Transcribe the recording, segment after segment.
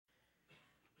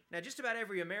Now, just about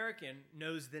every American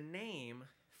knows the name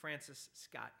Francis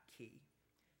Scott Key,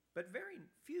 but very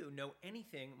few know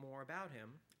anything more about him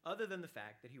other than the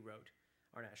fact that he wrote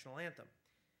our national anthem.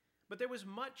 But there was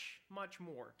much, much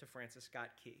more to Francis Scott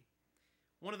Key.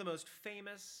 One of the most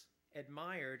famous,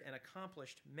 admired, and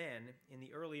accomplished men in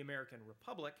the early American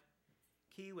Republic,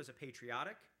 Key was a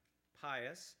patriotic,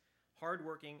 pious,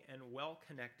 hardworking, and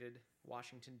well-connected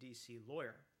Washington, D.C.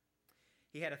 lawyer.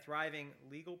 He had a thriving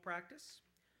legal practice,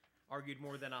 argued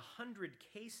more than 100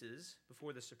 cases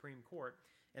before the Supreme Court,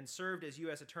 and served as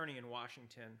U.S. Attorney in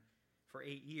Washington for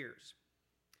 8 years.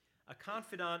 A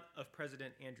confidant of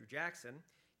President Andrew Jackson,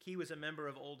 Key was a member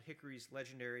of Old Hickory's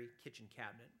legendary kitchen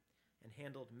cabinet and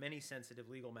handled many sensitive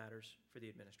legal matters for the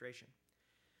administration.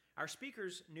 Our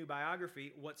speaker's new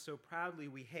biography, What So Proudly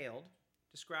We Hailed,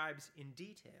 describes in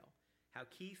detail how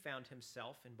Key found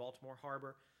himself in Baltimore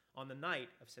Harbor on the night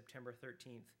of September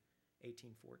 13th,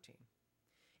 1814.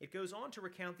 It goes on to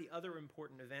recount the other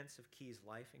important events of Key's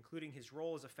life, including his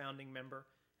role as a founding member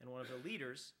and one of the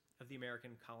leaders of the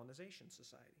American Colonization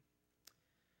Society.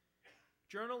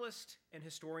 Journalist and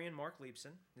historian Mark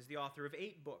Leibson is the author of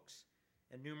 8 books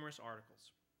and numerous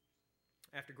articles.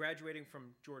 After graduating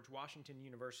from George Washington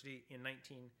University in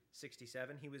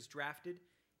 1967, he was drafted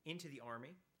into the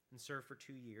Army and served for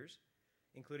 2 years,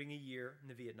 including a year in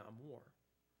the Vietnam War.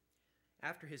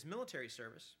 After his military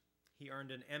service, he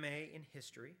earned an MA in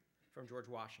history from George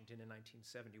Washington in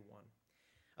 1971.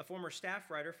 A former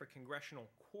staff writer for Congressional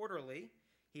Quarterly,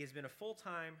 he has been a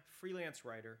full-time freelance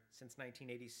writer since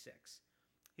 1986.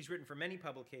 He's written for many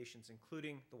publications,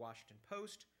 including The Washington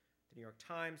Post, The New York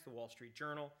Times, The Wall Street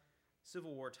Journal,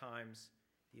 Civil War Times,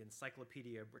 the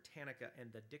Encyclopedia Britannica,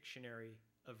 and the Dictionary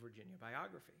of Virginia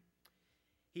Biography.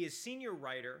 He is senior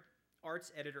writer,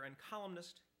 arts editor, and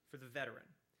columnist for The Veteran,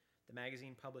 the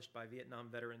magazine published by Vietnam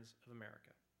Veterans of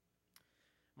America.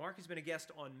 Mark has been a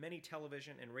guest on many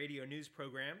television and radio news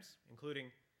programs, including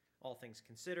All Things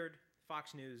Considered,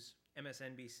 Fox News,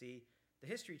 MSNBC, the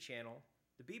History Channel,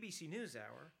 the BBC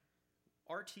NewsHour,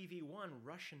 RTV1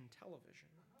 Russian television,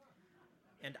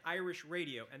 and Irish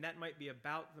radio, and that might be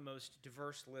about the most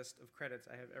diverse list of credits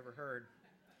I have ever heard.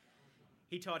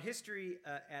 He taught history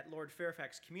at Lord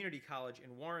Fairfax Community College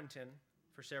in Warrenton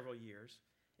for several years,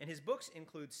 and his books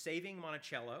include Saving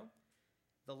Monticello,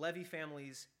 the Levy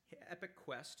family's epic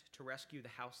quest to rescue the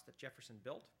house that Jefferson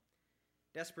built,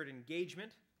 Desperate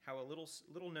Engagement, how a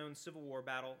little-known Civil War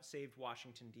battle saved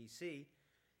Washington, D.C.,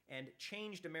 and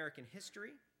Changed American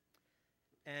History,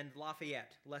 and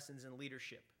Lafayette, Lessons in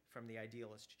Leadership from the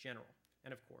Idealist General,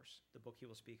 and of course, the book he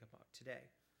will speak about today.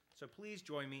 So please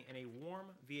join me in a warm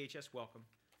VHS welcome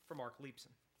for Mark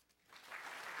Leibson.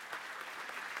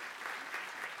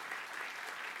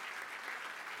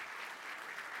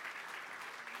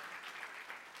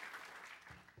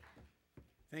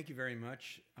 Thank you very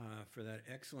much for that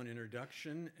excellent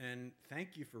introduction, and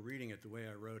thank you for reading it the way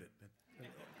I wrote it. It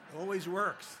always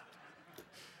works.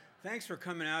 Thanks for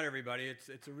coming out, everybody.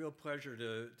 It's a real pleasure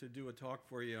to do a talk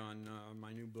for you on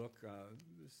my new book,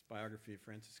 this biography of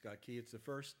Francis Scott Key. It's the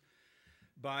first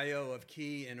bio of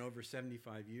Key in over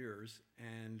 75 years,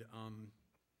 and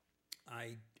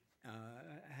I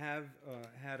have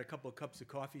had a couple of cups of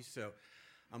coffee, so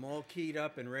I'm all keyed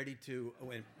up and ready to. Oh,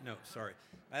 wait, no, sorry.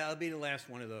 I'll be the last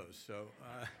one of those. So,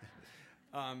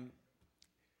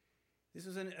 this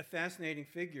is a fascinating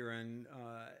figure, and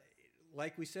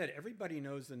like we said, everybody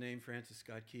knows the name Francis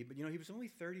Scott Key, but he was only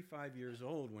 35 years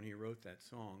old when he wrote that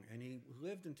song, and he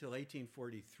lived until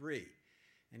 1843.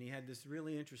 And he had this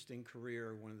really interesting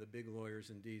career, one of the big lawyers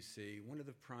in D.C., one of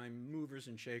the prime movers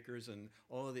and shakers in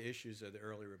all of the issues of the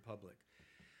early republic.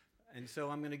 And so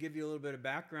I'm going to give you a little bit of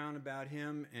background about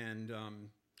him, and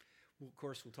of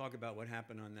course we'll talk about what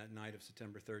happened on that night of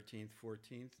September 13th,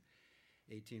 14th,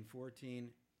 1814,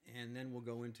 and then we'll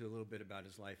go into a little bit about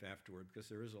his life afterward, because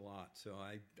there is a lot. So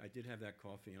I did have that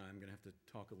coffee, and I'm going to have to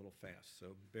talk a little fast, so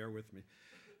bear with me.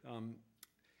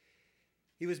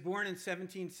 He was born in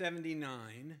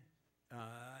 1779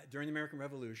 during the American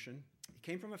Revolution. He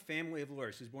came from a family of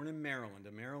lawyers. He was born in Maryland,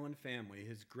 a Maryland family.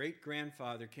 His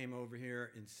great-grandfather came over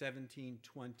here in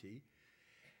 1720,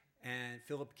 and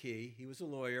Philip Key. He was a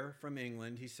lawyer from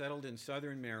England. He settled in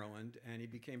southern Maryland, and he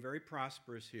became very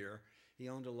prosperous here. He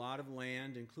owned a lot of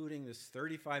land, including this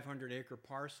 3,500-acre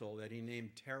parcel that he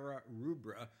named Terra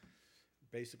Rubra,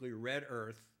 basically red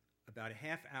earth, about a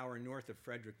half hour north of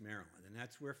Frederick, Maryland. And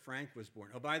that's where Frank was born.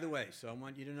 Oh, by the way, so I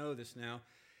want you to know this now.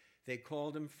 They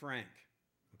called him Frank.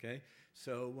 Okay,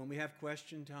 so when we have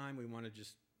question time, we want to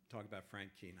just talk about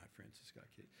Frank Key, not Francis Scott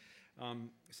Key.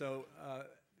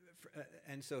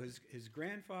 and so his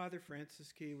grandfather,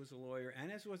 Francis Key, was a lawyer,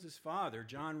 and as was his father,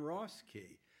 John Ross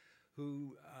Key,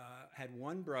 who had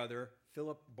one brother,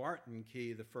 Philip Barton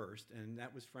Key the first, and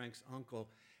that was Frank's uncle,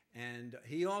 and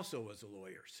he also was a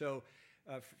lawyer. So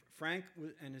Frank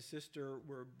and his sister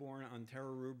were born on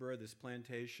Terra Rubra, this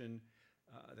plantation,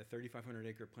 the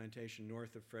 3,500-acre plantation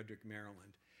north of Frederick,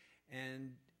 Maryland.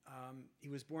 And he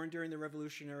was born during the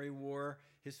Revolutionary War.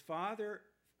 His father,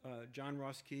 John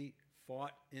Ross Key,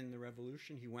 fought in the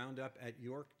Revolution. He wound up at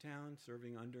Yorktown,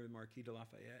 serving under Marquis de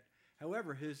Lafayette.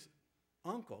 However, his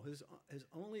uncle, his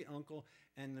only uncle,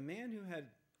 and the man who had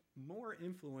more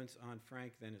influence on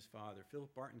Frank than his father,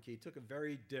 Philip Barton Key, took a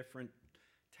very different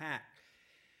tack.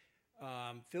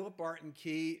 Philip Barton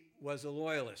Key was a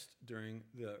loyalist during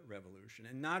the Revolution.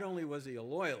 And not only was he a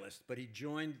loyalist, but he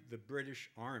joined the British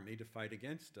Army to fight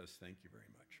against us, thank you very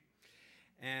much.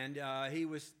 And he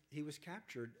was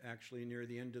captured, actually, near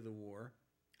the end of the war,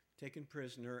 taken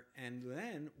prisoner, and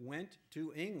then went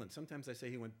to England. Sometimes I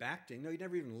say he went back to England. No, he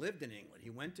never even lived in England.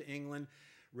 He went to England,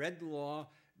 read the law,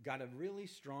 got a really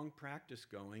strong practice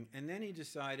going, and then he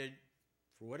decided,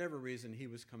 for whatever reason, he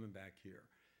was coming back here.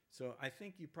 So I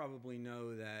think you probably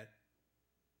know that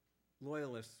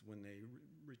loyalists, when they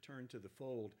return to the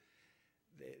fold,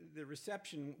 the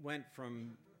reception went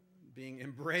from being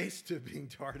embraced to being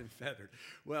tarred and feathered.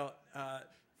 Well,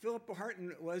 Philip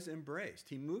Barton was embraced.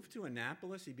 He moved to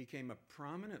Annapolis. He became a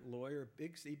prominent lawyer.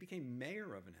 He became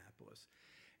mayor of Annapolis.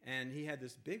 And he had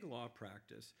this big law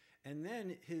practice. And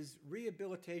then his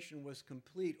rehabilitation was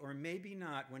complete, or maybe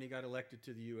not, when he got elected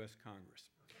to the U.S. Congress.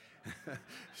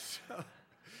 So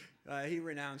he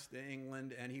renounced to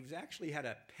England, and he actually had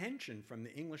a pension from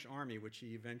the English Army, which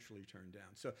he eventually turned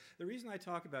down. So the reason I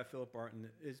talk about Philip Barton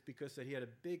is because that he had a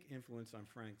big influence on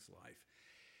Frank's life.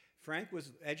 Frank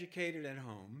was educated at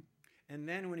home, and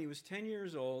then when he was 10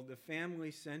 years old, the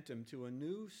family sent him to a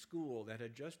new school that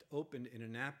had just opened in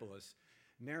Annapolis,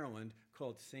 Maryland,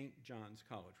 called St. John's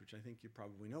College, which I think you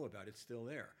probably know about. It's still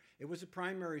there. It was a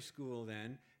primary school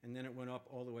then, and then it went up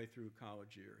all the way through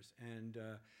college years. And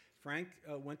Frank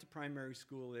went to primary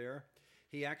school there.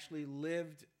 He actually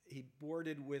he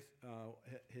boarded with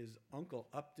his uncle,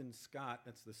 Upton Scott.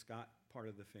 That's the Scott part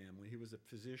of the family. He was a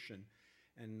physician.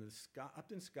 And the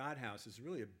Upton Scott House is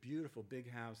really a beautiful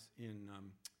big house in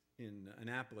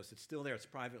Annapolis. It's still there. It's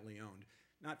privately owned,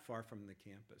 not far from the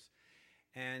campus.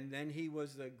 And then he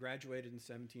was graduated in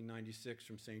 1796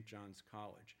 from St. John's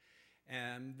College.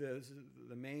 And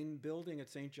the main building at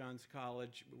St. John's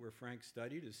College where Frank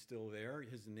studied is still there.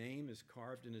 His name is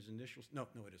carved in his initials. No,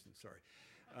 it isn't, sorry.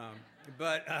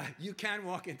 But you can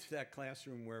walk into that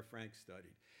classroom where Frank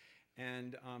studied.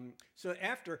 And so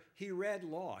after he read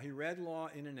law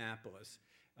in Annapolis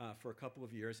for a couple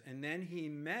of years, and then he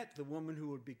met the woman who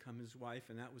would become his wife,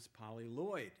 and that was Polly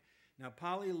Lloyd. Now,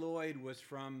 Polly Lloyd was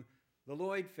from the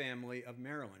Lloyd family of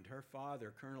Maryland. Her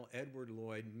father, Colonel Edward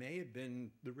Lloyd, may have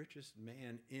been the richest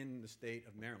man in the state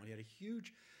of Maryland. He had a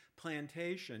huge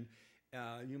plantation.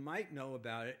 You might know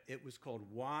about it. It was called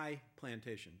Y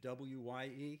Plantation,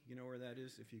 W-Y-E. You know where that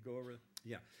is? If you go over,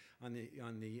 yeah, on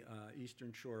the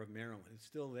eastern shore of Maryland. It's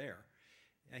still there.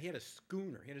 He had a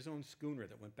schooner. He had his own schooner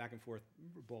that went back and forth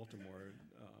Baltimore,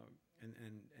 and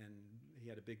he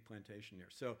had a big plantation there.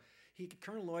 So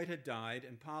Colonel Lloyd had died,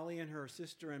 and Polly and her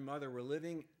sister and mother were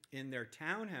living in their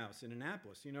townhouse in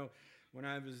Annapolis. You know, when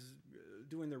I was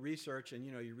doing the research and,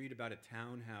 you read about a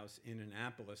townhouse in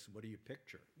Annapolis, what do you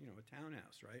picture? A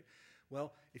townhouse, right?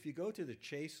 Well, if you go to the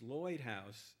Chase Lloyd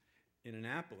House in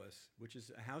Annapolis, which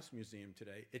is a house museum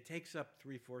today, it takes up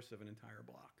 3/4 of an entire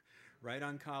block, right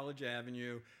on College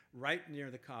Avenue, right near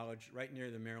the college, right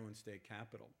near the Maryland State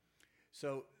Capitol.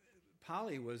 So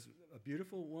Polly was a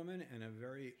beautiful woman and a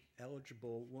very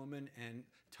eligible woman, and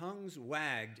tongues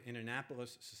wagged in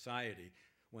Annapolis society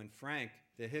when Frank,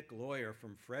 the hick lawyer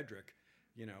from Frederick,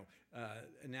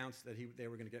 announced that they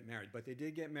were going to get married. But they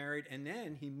did get married, and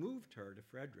then he moved her to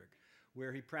Frederick,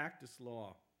 where he practiced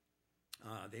law.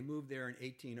 They moved there in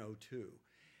 1802.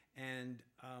 And,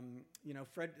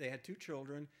 they had 2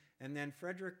 children, and then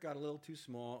Frederick got a little too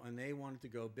small, and they wanted to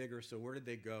go bigger. So where did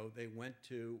they go? They went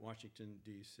to Washington,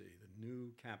 D.C., the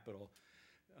new capital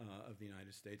of the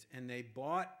United States. And they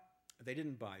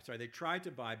tried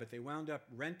to buy, but they wound up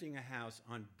renting a house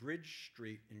on Bridge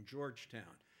Street in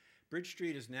Georgetown. Bridge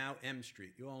Street is now M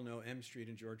Street. You all know M Street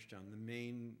in Georgetown, the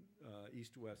main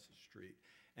east-west street.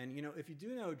 And, if you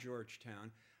do know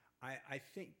Georgetown, I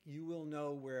think you will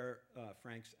know where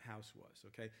Frank's house was,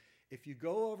 okay? If you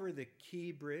go over the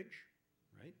Key Bridge,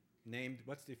 right,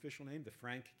 what's the official name? The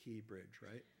Frank Key Bridge,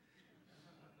 right?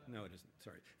 No, it isn't,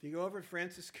 sorry. If you go over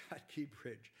Francis Scott Key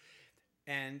Bridge,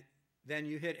 and then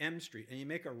you hit M Street, and you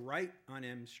make a right on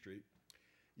M Street.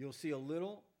 You'll see a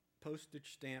little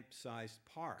postage stamp-sized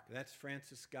park. That's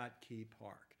Francis Scott Key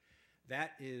Park.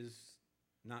 That is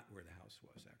not where the house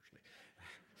was, actually.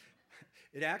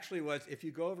 It actually was, if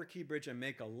you go over Key Bridge and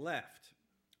make a left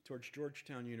towards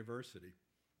Georgetown University,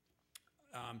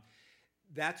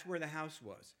 that's where the house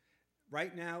was.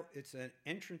 Right now, it's an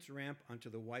entrance ramp onto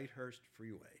the Whitehurst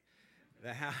Freeway.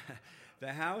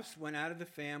 The house went out of the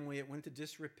family. It went to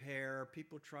disrepair.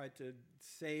 People tried to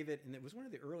save it, and it was one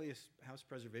of the earliest house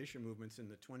preservation movements in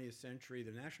the 20th century.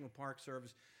 The National Park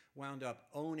Service wound up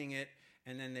owning it,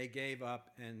 and then they gave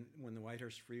up, and when the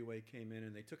Whitehurst Freeway came in,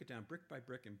 and they took it down brick by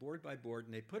brick and board by board,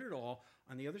 and they put it all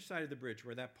on the other side of the bridge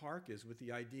where that park is, with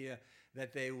the idea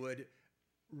that they would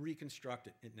reconstruct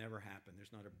it. It never happened.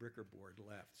 There's not a brick or board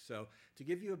left. So to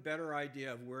give you a better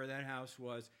idea of where that house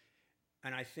was,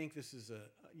 and I think this is a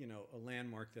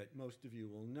landmark that most of you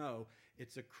will know,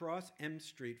 it's across M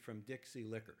Street from Dixie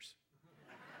Liquors.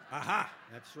 Aha,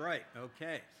 that's right.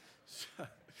 Okay. So,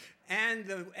 and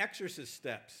the Exorcist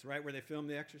steps, right, where they filmed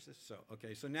The Exorcist. So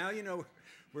now you know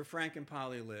where Frank and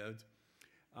Polly lived.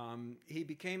 He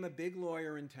became a big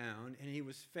lawyer in town, and he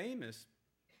was famous.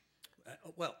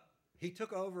 He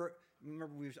took over.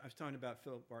 Remember, I was talking about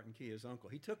Philip Barton Key, his uncle.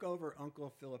 He took over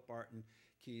Uncle Philip Barton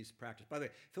Key's practice. By the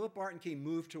way, Philip Barton Key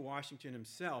moved to Washington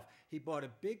himself. He bought a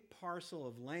big parcel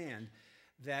of land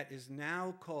that is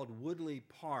now called Woodley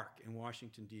Park in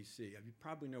Washington, D.C. You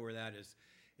probably know where that is.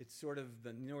 It's sort of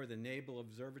where the Naval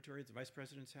Observatory, it's the Vice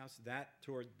President's house,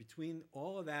 between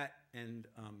all of that and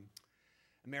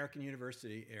American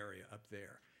University area up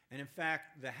there. And in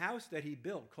fact, the house that he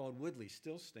built, called Woodley,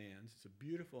 still stands. It's a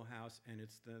beautiful house, and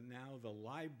it's now the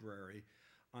library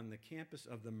on the campus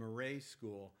of the Murray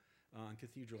School on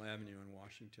Cathedral Avenue in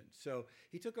Washington. So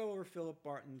he took over Philip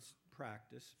Barton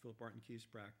Key's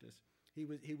practice.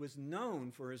 He was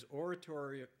known for his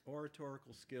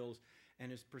oratorical skills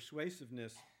and his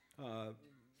persuasiveness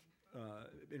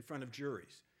in front of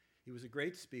juries. He was a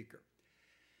great speaker.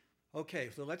 Okay,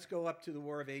 so let's go up to the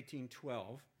War of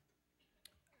 1812.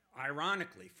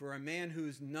 Ironically, for a man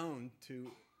who's known to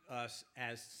us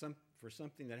for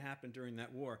something that happened during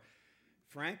that war,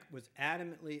 Frank was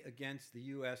adamantly against the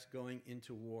U.S. going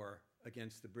into war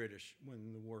against the British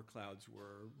when the war clouds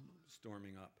were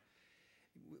storming up.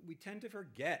 We tend to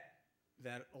forget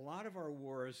that a lot of our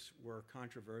wars were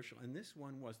controversial, and this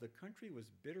one was. The country was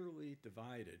bitterly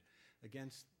divided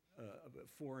against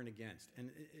for and against.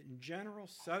 And in general,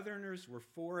 Southerners were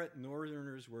for it,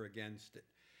 Northerners were against it.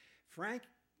 Frank,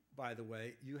 by the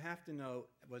way, you have to know,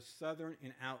 was Southern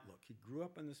in outlook. He grew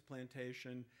up on this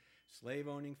plantation,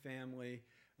 slave-owning family,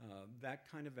 that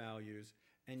kind of values,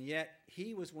 and yet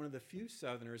he was one of the few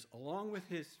Southerners, along with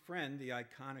his friend, the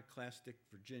iconoclastic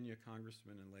Virginia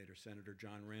Congressman and later Senator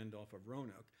John Randolph of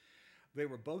Roanoke. They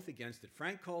were both against it.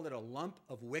 Frank called it a lump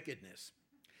of wickedness.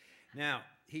 Now,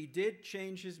 he did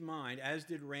change his mind, as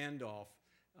did Randolph,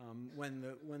 when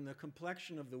the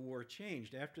complexion of the war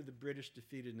changed. After the British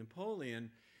defeated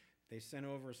Napoleon, they sent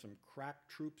over some crack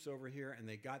troops over here, and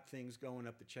they got things going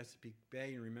up the Chesapeake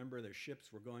Bay. And remember, their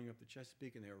ships were going up the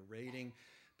Chesapeake, and they were raiding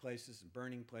places and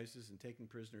burning places and taking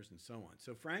prisoners and so on.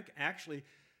 So Frank actually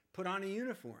put on a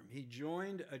uniform. He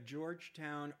joined a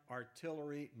Georgetown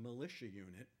artillery militia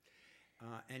unit,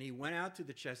 and he went out to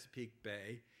the Chesapeake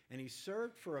Bay, and he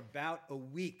served for about a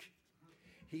week.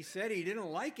 He said he didn't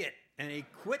like it, and he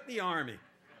quit the Army.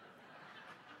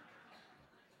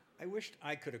 I wished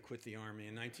I could have quit the Army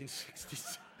in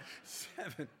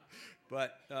 1967,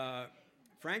 but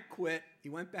Frank quit. He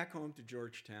went back home to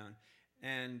Georgetown,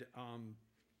 and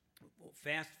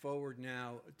fast forward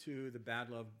now to the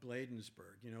Battle of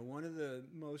Bladensburg, one of the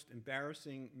most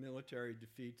embarrassing military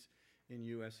defeats in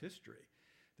U.S. history.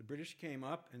 The British came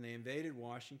up and they invaded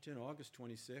Washington August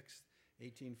 26th,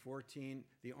 1814.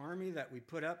 The army that we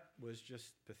put up was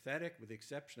just pathetic, with the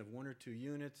exception of one or two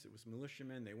units. It was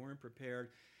militiamen. They weren't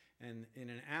prepared. And in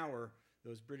an hour,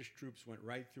 those British troops went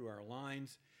right through our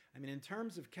lines. I mean, in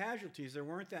terms of casualties, there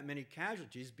weren't that many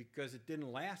casualties because it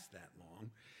didn't last that long.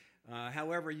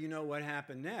 However, you know what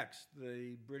happened next.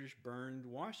 The British burned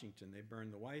Washington. They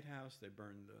burned the White House. They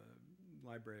burned the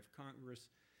Library of Congress,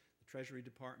 the Treasury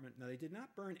Department. Now, they did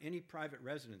not burn any private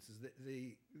residences.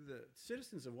 The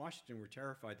citizens of Washington were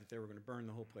terrified that they were going to burn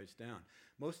the whole place down.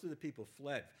 Most of the people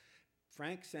fled.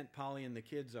 Frank sent Polly and the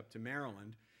kids up to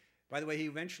Maryland. By the way,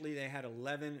 they had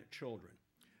 11 children.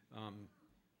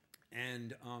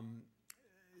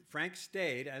 Frank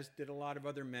stayed, as did a lot of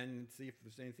other men, to see if there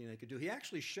was anything they could do. He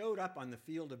actually showed up on the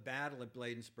field of battle at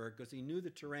Bladensburg because he knew the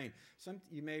terrain.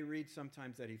 You may read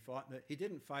sometimes that he fought. He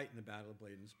didn't fight in the Battle of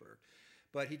Bladensburg,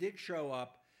 but he did show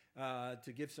up.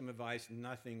 to give some advice.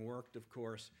 Nothing worked, of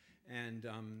course. And,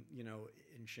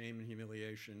 in shame and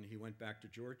humiliation, he went back to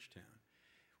Georgetown,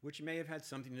 which may have had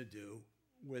something to do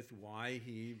with why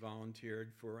he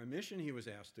volunteered for a mission he was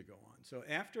asked to go on. So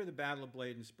after the Battle of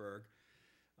Bladensburg,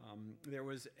 there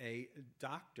was a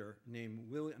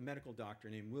medical doctor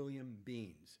named William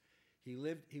Beans. He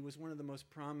was one of the most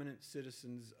prominent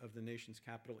citizens of the nation's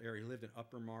capital area. He lived in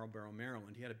Upper Marlboro,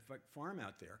 Maryland. He had a farm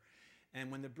out there.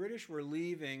 And when the British were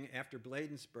leaving after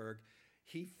Bladensburg,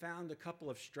 he found a couple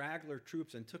of straggler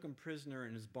troops and took them prisoner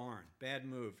in his barn. Bad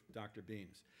move, Dr.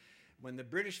 Beans. When the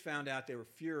British found out, they were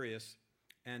furious,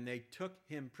 and they took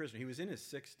him prisoner. He was in his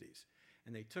 60s.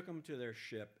 And they took him to their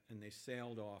ship, and they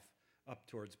sailed off up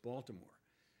towards Baltimore.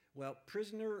 Well,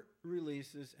 prisoner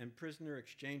releases and prisoner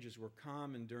exchanges were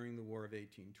common during the War of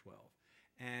 1812.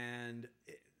 And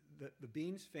the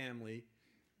Beans family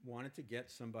wanted to get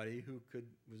somebody who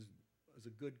was a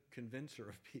good convincer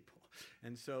of people.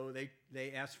 And so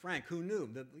they asked Frank, who knew.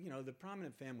 The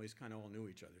prominent families kind of all knew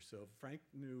each other. So Frank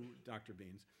knew Dr.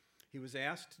 Beans. He was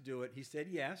asked to do it. He said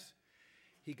yes.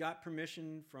 He got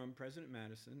permission from President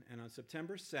Madison, and on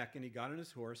September 2nd, he got on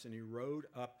his horse and he rode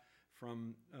up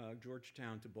from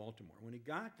Georgetown to Baltimore. When he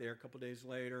got there, a couple days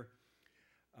later,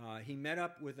 he met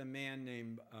up with a man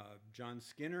named John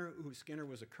Skinner, Skinner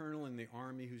was a colonel in the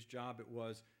Army whose job it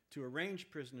was to arrange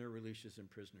prisoner releases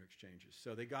and prisoner exchanges.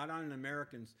 So they got on an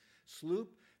American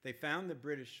sloop. They found the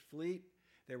British fleet.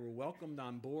 They were welcomed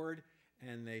on board,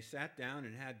 and they sat down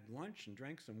and had lunch and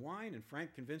drank some wine, and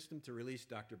Frank convinced them to release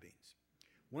Dr. Beans.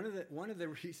 One of the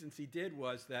reasons he did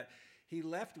was that he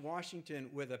left Washington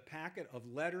with a packet of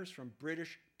letters from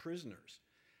British prisoners.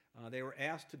 They were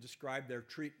asked to describe their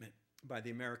treatment by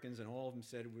the Americans, and all of them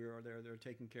said, they're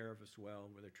taking care of us well,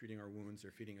 they're treating our wounds,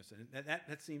 they're feeding us. And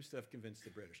that seems to have convinced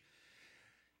the British.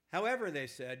 However, they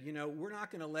said, we're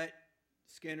not going to let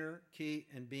Skinner, Key,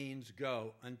 and Beans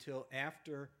go until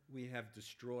after we have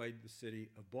destroyed the city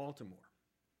of Baltimore.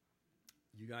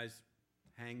 You guys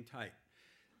hang tight.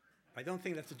 I don't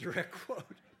think that's a direct quote.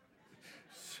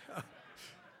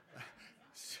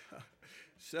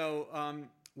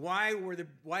 Why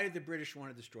did the British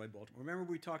want to destroy Baltimore? Remember,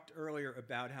 we talked earlier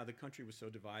about how the country was so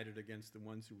divided against the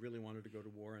ones who really wanted to go to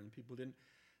war and people didn't.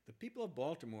 The people of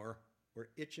Baltimore were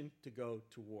itching to go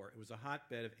to war. It was a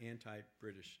hotbed of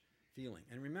anti-British feeling.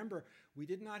 And remember, we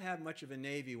did not have much of a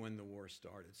navy when the war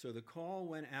started. So the call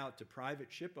went out to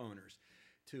private ship owners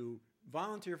to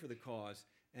volunteer for the cause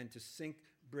and to sink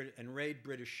and raid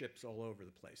British ships all over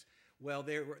the place. Well,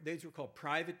 these were called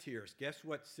privateers. Guess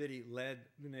what city led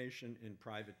the nation in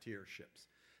privateer ships?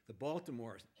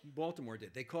 Baltimore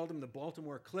did. They called them the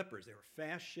Baltimore Clippers. They were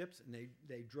fast ships, and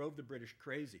they drove the British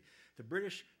crazy. The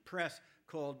British press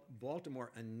called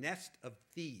Baltimore a nest of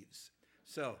thieves.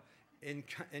 So in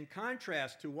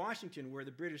contrast to Washington, where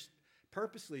the British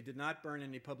purposely did not burn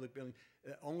any public buildings,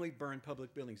 only burned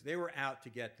public buildings, they were out to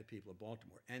get the people of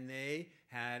Baltimore. And they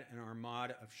had an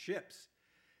armada of ships.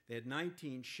 They had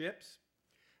 19 ships,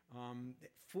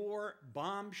 4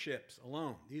 bomb ships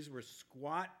alone. These were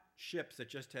squat ships that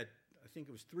just had, I think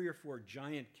it was 3 or 4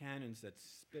 giant cannons that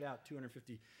spit out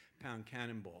 250-pound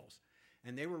cannonballs.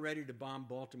 And they were ready to bomb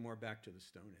Baltimore back to the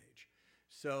Stone Age.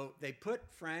 So they put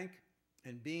Frank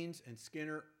and Beans and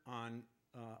Skinner on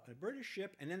a British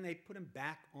ship, and then they put him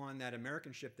back on that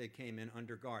American ship they came in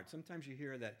under guard. Sometimes you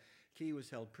hear that Key was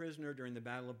held prisoner during the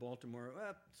Battle of Baltimore.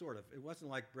 Well, sort of. It wasn't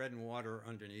like bread and water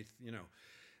underneath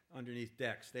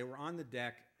decks. They were on the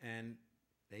deck, and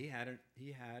he had a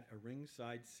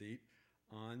ringside seat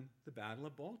on the Battle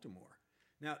of Baltimore.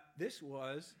 Now, it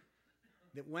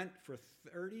went for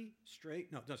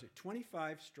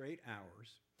 25 straight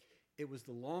hours. It was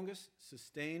the longest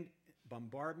sustained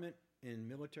bombardment in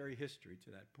military history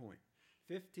to that point.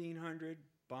 1,500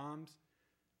 bombs,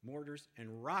 mortars,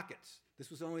 and rockets. This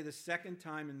was only the second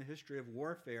time in the history of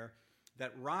warfare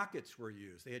that rockets were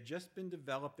used. They had just been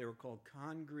developed. They were called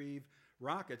Congreve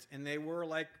rockets, and they were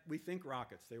like we think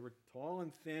rockets. They were tall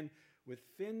and thin with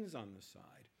fins on the side.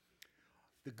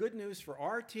 The good news for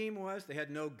our team was they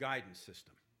had no guidance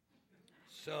system.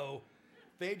 So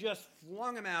they just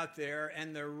flung them out there,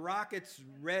 and the rockets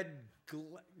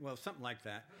something like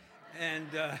that. And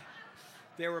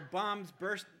there were bombs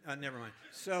burst. Never mind.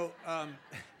 So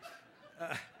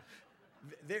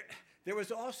there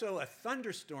was also a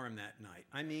thunderstorm that night.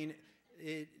 I mean,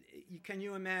 can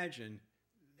you imagine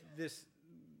this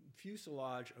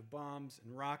fuselage of bombs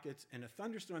and rockets and a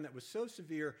thunderstorm that was so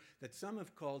severe that some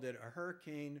have called it a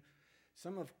hurricane,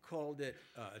 some have called it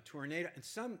a tornado, and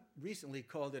some recently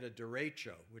called it a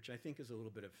derecho, which I think is a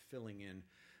little bit of filling in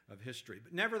of history.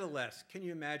 But nevertheless, can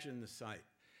you imagine the sight?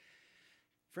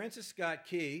 Francis Scott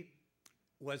Key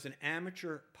was an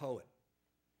amateur poet.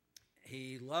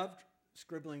 He loved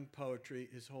scribbling poetry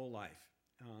his whole life.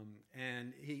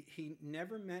 And he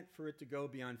never meant for it to go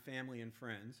beyond family and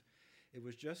friends. It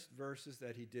was just verses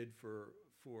that he did for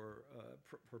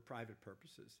private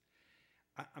purposes.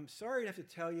 I'm sorry to have to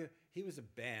tell you, he was a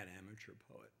bad amateur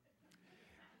poet.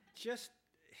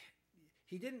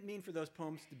 He didn't mean for those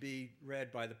poems to be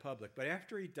read by the public, but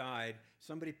after he died,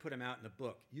 somebody put him out in a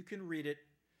book. You can read it.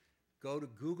 Go to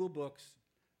Google Books,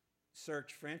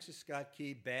 search Francis Scott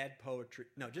Key, bad poetry.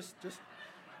 No, just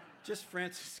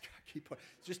Francis Scott Key poetry.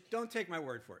 Just don't take my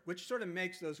word for it, which sort of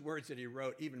makes those words that he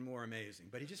wrote even more amazing.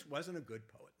 But he just wasn't a good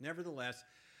poet. Nevertheless,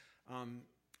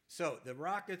 so the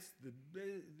rockets, the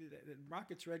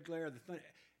rockets, red glare, the thunder.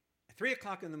 At 3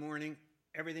 o'clock in the morning,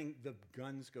 the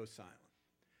guns go silent.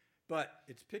 But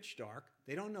it's pitch dark.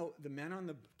 They don't know, the men on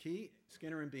the key,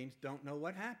 Skinner and Beans, don't know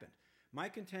what happened. My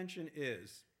contention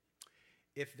is,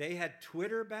 if they had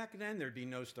Twitter back then, there'd be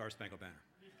no Star Spangled Banner.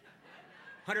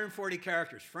 140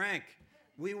 characters. Frank,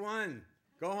 we won.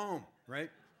 Go home, right?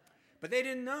 But they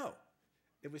didn't know.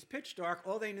 It was pitch dark.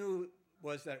 All they knew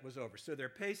was that it was over. So they're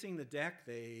pacing the deck.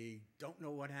 They don't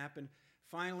know what happened.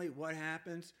 Finally, what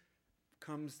happens?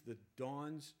 Comes the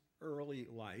dawn's early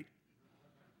light.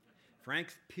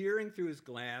 Frank's peering through his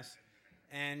glass,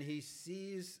 and he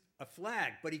sees a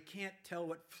flag, but he can't tell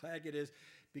what flag it is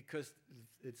because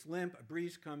it's limp. A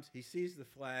breeze comes. He sees the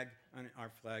flag, and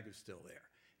our flag is still there.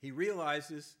 He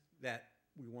realizes that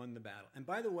we won the battle. And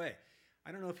by the way,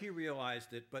 I don't know if he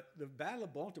realized it, but the Battle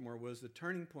of Baltimore was the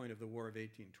turning point of the War of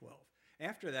 1812.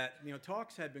 After that,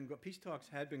 peace talks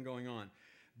had been going on,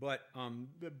 but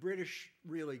the British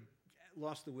really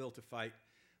lost the will to fight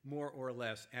more or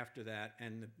less after that,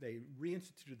 and they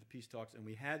reinstituted the peace talks, and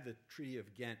we had the Treaty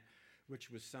of Ghent, which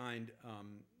was signed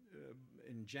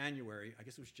in January, I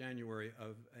guess it was January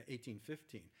of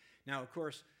 1815. Now, of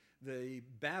course, the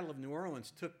Battle of New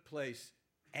Orleans took place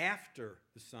after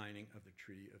the signing of the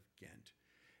Treaty of Ghent,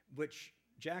 which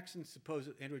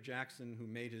Andrew Jackson, who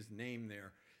made his name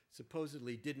there,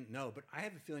 supposedly didn't know, but I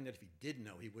have a feeling that if he did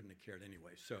know, he wouldn't have cared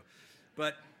anyway.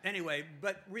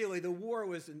 But really, the war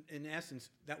was, in essence,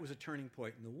 that was a turning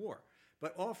point in the war.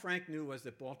 But all Frank knew was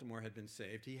that Baltimore had been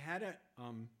saved. He had a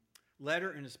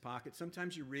letter in his pocket.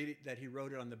 Sometimes you read it that he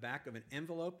wrote it on the back of an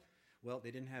envelope. Well,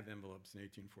 they didn't have envelopes in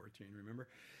 1814, remember?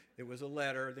 It was a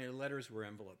letter. The letters were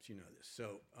envelopes, you know this.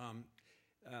 So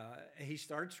he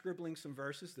started scribbling some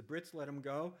verses. The Brits let him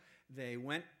go. They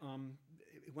went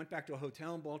back to a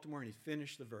hotel in Baltimore, and he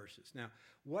finished the verses. Now,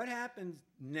 what happens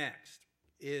next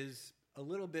is a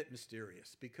little bit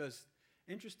mysterious because,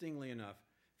 interestingly enough,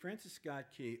 Francis Scott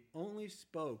Key only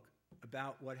spoke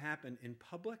about what happened in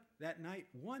public that night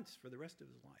once for the rest of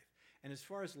his life. And as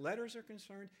far as letters are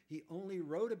concerned, he only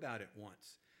wrote about it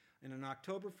once in an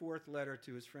October 4th letter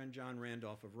to his friend John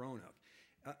Randolph of Roanoke,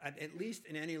 at least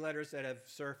in any letters that have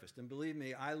surfaced. And believe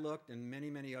me, I looked, and many,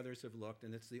 many others have looked,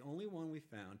 and it's the only one we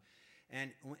found.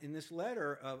 And in this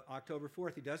letter of October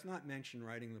 4th, he does not mention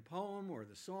writing the poem or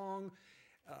the song.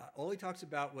 All he talks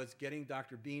about was getting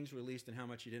Dr. Beans released and how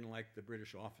much he didn't like the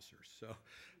British officers.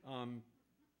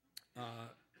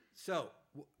 So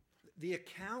the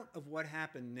account of what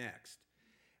happened next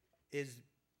is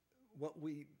what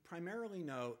we primarily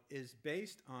know is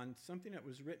based on something that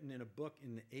was written in a book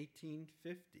in the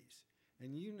 1850s.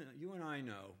 And you and I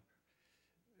know,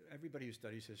 everybody who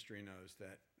studies history knows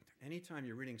that anytime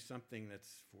you're reading something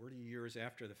that's 40 years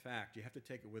after the fact, you have to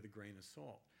take it with a grain of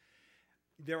salt.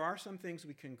 There are some things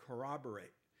we can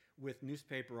corroborate with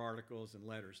newspaper articles and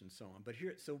letters and so on. But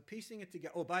here, so piecing it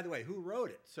together, oh, by the way, who wrote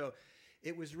it? So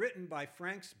it was written by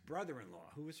Frank's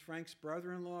brother-in-law. Who was Frank's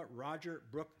brother-in-law? Roger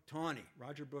Brooke Tawney.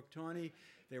 Roger Brooke Tawney,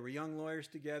 they were young lawyers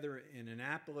together in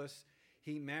Annapolis.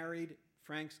 He married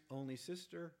Frank's only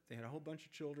sister. They had a whole bunch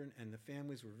of children, and the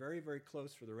families were very, very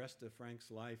close for the rest of Frank's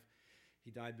life.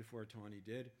 He died before Tawney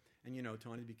did. And you know,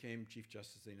 Tawney became Chief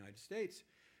Justice of the United States.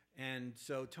 And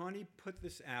so Tawney put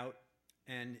this out,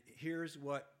 and here's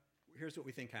what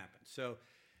we think happened. So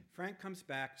Frank comes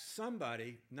back.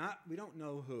 Somebody, we don't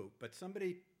know who, but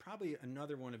somebody, probably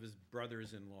another one of his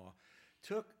brothers-in-law,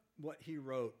 took what he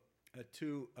wrote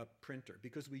to a printer,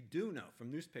 because we do know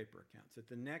from newspaper accounts that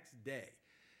the next day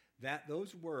that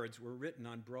those words were written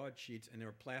on broadsheets and they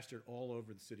were plastered all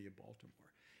over the city of Baltimore.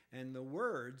 And the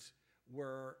words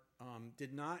were,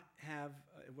 did not have,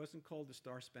 it wasn't called the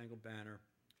Star Spangled Banner.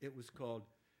 It was called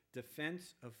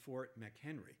Defense of Fort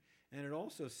McHenry. And it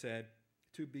also said,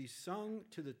 to be sung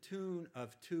to the tune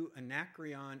of To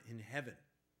Anacreon in Heaven.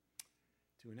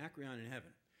 To Anacreon in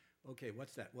Heaven. Okay,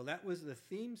 what's that? Well, that was the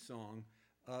theme song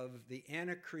of the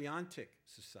Anacreontic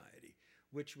Society,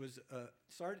 which was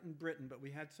started in Britain, but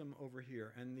we had some over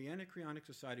here. And the Anacreontic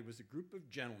Society was a group of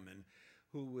gentlemen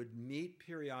who would meet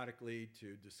periodically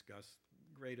to discuss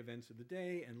great events of the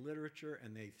day and literature,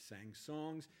 and they sang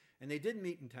songs. And they did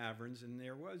meet in taverns, and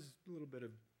there was a little bit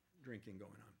of drinking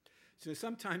going on. So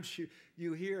sometimes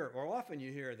you hear, or often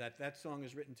you hear, that song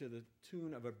is written to the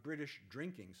tune of a British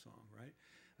drinking song, right?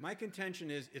 My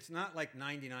contention is it's not like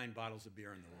 99 bottles of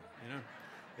beer in the world, you know?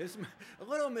 It's a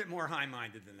little bit more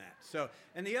high-minded than that. So,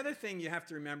 and the other thing you have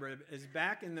to remember is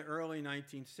back in the early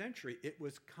 19th century, it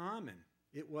was common.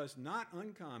 It was not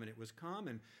uncommon. It was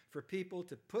common for people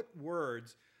to put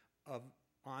words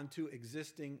onto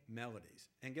existing melodies.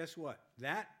 And guess what?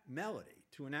 That melody,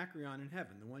 To Anacreon in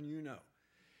Heaven, the one you know,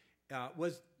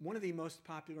 was one of the most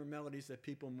popular melodies that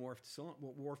people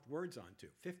morphed words onto.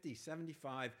 50,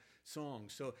 75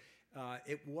 songs. So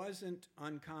it wasn't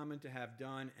uncommon to have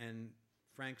done, and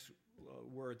Frank's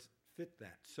words fit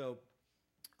that. So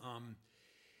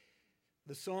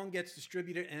the song gets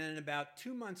distributed, and then about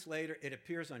 2 months later, it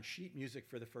appears on sheet music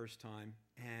for the first time,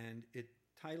 and its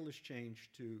title is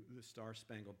changed to The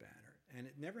Star-Spangled Banner. And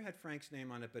it never had Frank's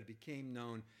name on it, but it became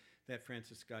known that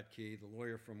Francis Scott Key, the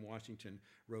lawyer from Washington,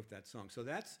 wrote that song. So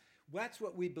that's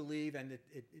what we believe, and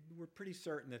we're pretty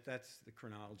certain that that's the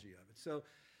chronology of it. So,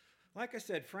 like I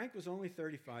said, Frank was only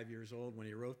 35 years old when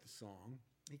he wrote the song.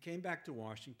 He came back to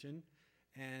Washington,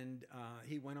 and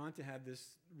he went on to have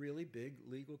this really big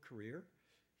legal career.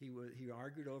 He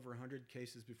argued over 100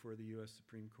 cases before the U.S.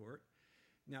 Supreme Court.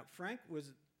 Now, Frank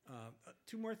was,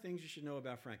 two more things you should know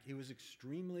about Frank. He was an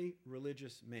extremely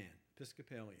religious man,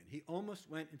 Episcopalian. He almost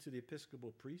went into the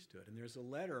Episcopal priesthood, and there's a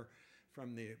letter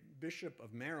from the Bishop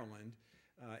of Maryland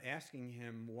asking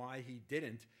him why he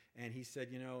didn't, and he said,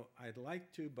 I'd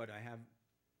like to, but I have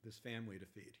this family to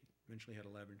feed. He eventually had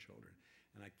 11 children,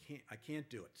 and I can't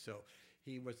do it. So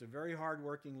he was a very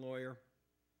hardworking lawyer,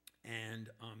 and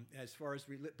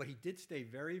but he did stay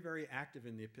very, very active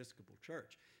in the Episcopal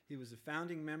Church. He was a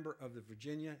founding member of the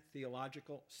Virginia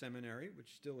Theological Seminary,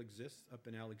 which still exists up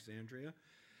in Alexandria.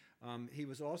 He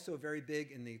was also very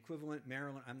big in the equivalent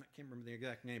Maryland, I can't remember the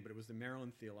exact name, but it was the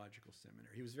Maryland Theological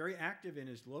Seminary. He was very active in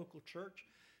his local church,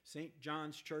 St.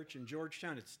 John's Church in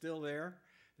Georgetown. It's still there.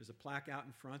 There's a plaque out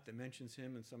in front that mentions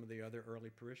him and some of the other early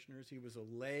parishioners. He was a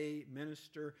lay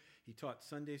minister. He taught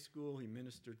Sunday school. He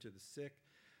ministered to the sick.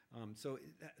 So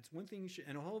it's one thing you should,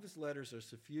 and all of his letters are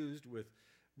suffused with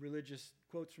religious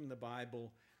quotes from the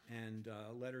Bible and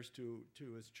letters to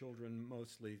his children,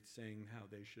 mostly saying how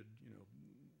they should,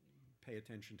 pay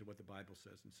attention to what the Bible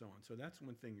says and so on. So that's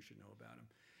one thing you should know about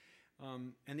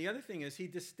him. And the other thing is he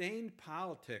disdained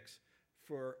politics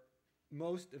for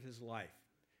most of his life.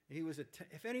 He was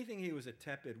if anything, he was a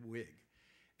tepid Whig.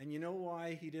 And you know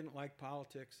why he didn't like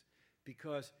politics?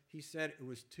 Because he said it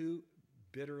was too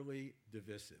bitterly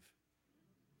divisive.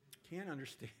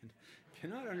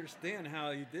 Cannot understand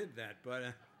how he did that, but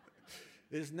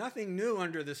there's nothing new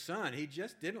under the sun. He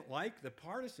just didn't like the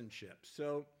partisanship.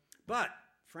 But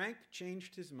Frank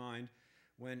changed his mind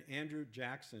when Andrew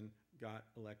Jackson got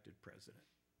elected president.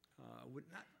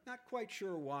 Not quite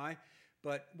sure why,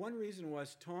 but one reason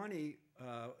was Tawney,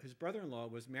 his brother-in-law,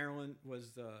 was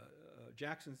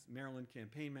Jackson's Maryland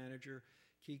campaign manager.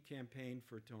 Key campaigned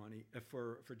for Tawney,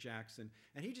 for Jackson,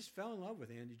 and he just fell in love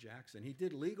with Andy Jackson. He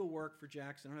did legal work for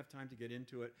Jackson. I don't have time to get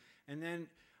into it. And then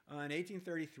in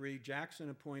 1833,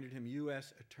 Jackson appointed him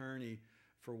U.S. Attorney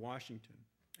for Washington,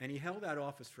 and he held that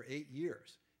office for 8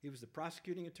 years. He was the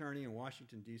prosecuting attorney in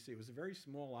Washington, D.C. It was a very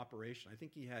small operation. I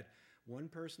think he had one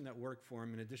person that worked for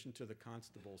him in addition to the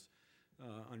constables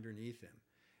underneath him.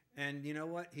 And you know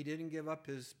what? He didn't give up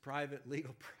his private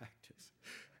legal practice.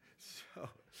 So,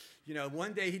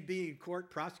 one day he'd be in court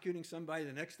prosecuting somebody,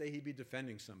 the next day he'd be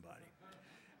defending somebody.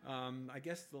 I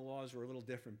guess the laws were a little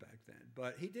different back then.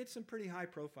 But he did some pretty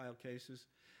high-profile cases,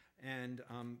 and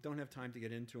don't have time to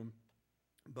get into them,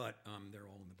 but they're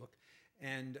all in the book.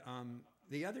 And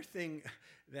the other thing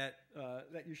that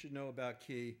you should know about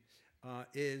Key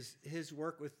is his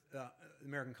work with the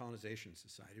American Colonization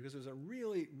Society, because it was a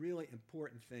really, really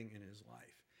important thing in his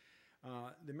life.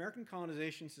 The American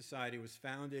Colonization Society was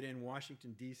founded in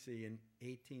Washington, D.C. in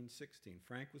 1816.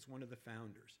 Frank was one of the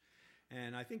founders.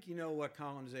 And I think you know what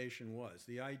colonization was.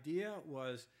 The idea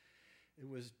was it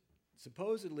was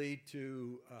supposedly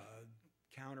to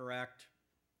counteract,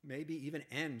 maybe even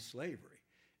end slavery.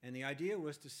 And the idea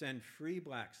was to send free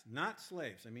blacks, not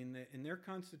slaves. I mean, in their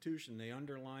constitution, they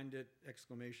underlined it,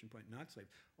 exclamation point, not slaves,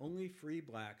 only free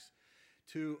blacks,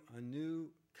 to a new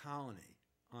colony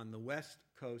on the west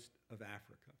coast of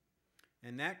Africa.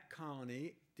 And that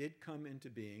colony did come into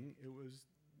being. It was,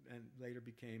 and later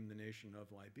became the nation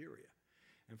of Liberia.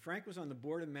 And Frank was on the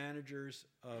board of managers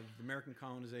of the American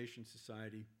Colonization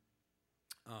Society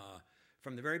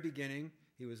from the very beginning.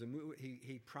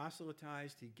 He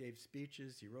proselytized, he gave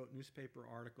speeches, he wrote newspaper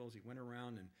articles, he went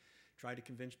around and tried to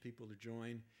convince people to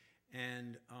join.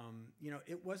 And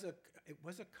it was a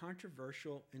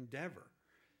controversial endeavor.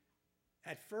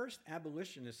 At first,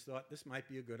 abolitionists thought this might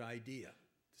be a good idea to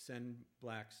send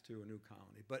blacks to a new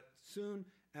colony. But soon,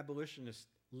 abolitionists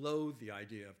loathed the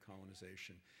idea of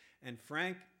colonization. And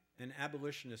Frank and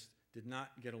abolitionists did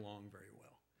not get along very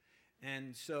well.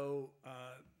 And so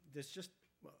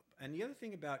and the other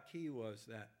thing about Key was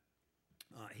that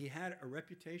he had a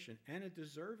reputation, and a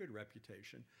deserved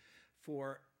reputation,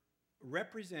 for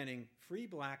representing free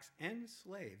blacks and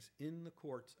slaves in the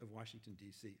courts of Washington,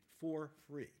 D.C. for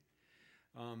free.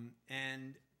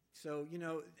 And so,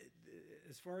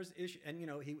 as far as issue, and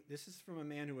this is from a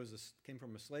man who came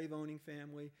from a slave-owning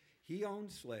family. He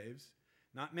owned slaves,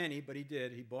 not many, but he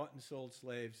did. He bought and sold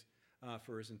slaves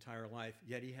for his entire life.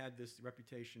 Yet he had this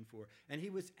reputation and he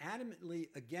was adamantly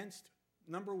against,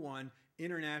 number one,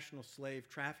 international slave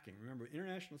trafficking. Remember,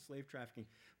 international slave trafficking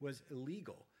was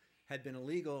illegal. Had been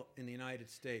illegal in the United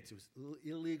States. It was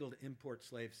illegal to import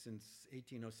slaves since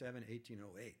 1807,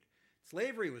 1808.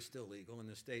 Slavery was still legal in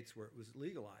the states where it was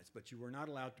legalized, but you were not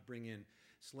allowed to bring in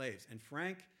slaves. And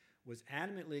Frank was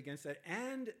adamantly against that,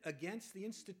 and against the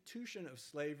institution of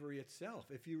slavery itself.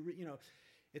 If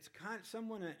it's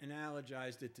someone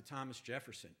analogized it to Thomas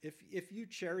Jefferson. If you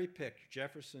cherry picked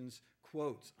Jefferson's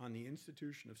quotes on the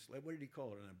institution of slavery, what did he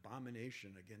call it? An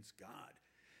abomination against God.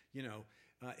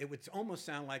 It would almost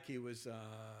sound like he was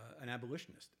an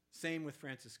abolitionist. Same with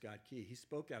Francis Scott Key. He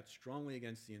spoke out strongly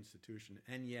against the institution,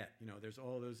 and yet, there's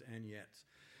all those and yets.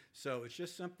 So it's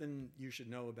just something you should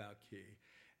know about Key.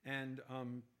 And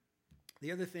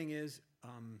the other thing is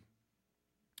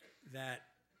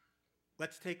that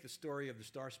let's take the story of the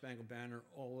Star-Spangled Banner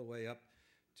all the way up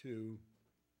to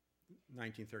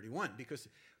 1931, because,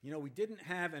 we didn't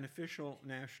have an official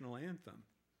national anthem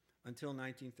until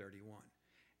 1931.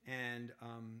 And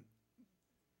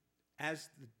as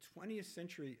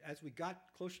we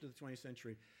got closer to the 20th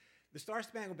century, the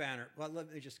Star-Spangled Banner, well,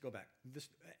 let me just go back.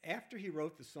 After he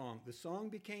wrote the song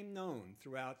became known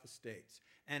throughout the states.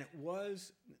 And it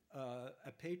was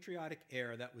a patriotic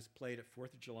air that was played at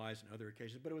 4th of July and other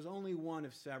occasions, but it was only one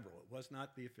of several. It was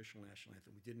not the official national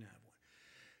anthem. We didn't have one.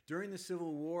 During the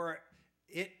Civil War,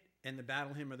 it and the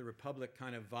Battle Hymn of the Republic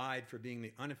kind of vied for being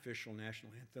the unofficial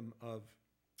national anthem of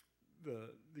the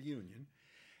Union.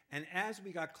 And as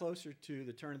we got closer to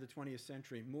the turn of the 20th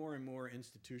century, more and more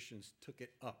institutions took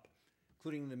it up,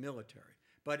 including the military.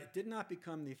 But it did not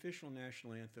become the official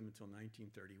national anthem until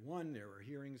 1931. There were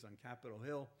hearings on Capitol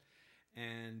Hill,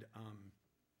 and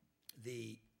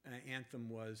the anthem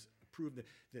was approved.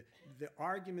 The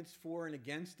arguments for and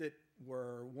against it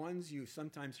were ones you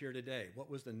sometimes hear today. What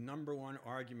was the number one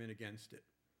argument against it?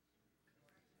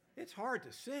 It's hard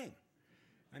to sing.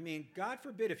 I mean, God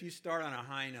forbid if you start on a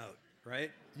high note,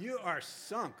 right? You are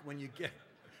sunk when you get,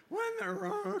 when the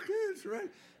rock is right.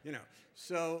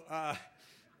 So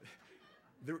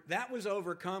that was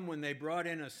overcome when they brought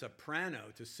in a soprano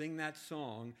to sing that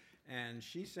song, and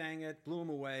she sang it, blew them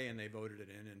away, and they voted it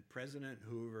in. And President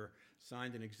Hoover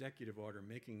signed an executive order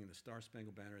making the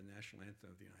Star-Spangled Banner the national anthem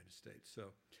of the United States.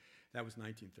 So that was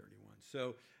 1931.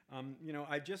 So,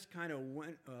 I just kind of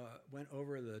went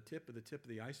over the tip of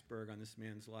the iceberg on this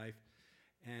man's life.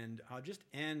 And I'll just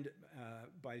end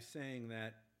by saying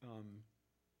that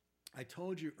I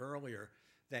told you earlier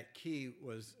that Key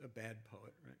was a bad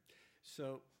poet, right?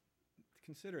 So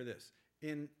consider this.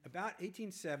 In about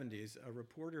 1870s, a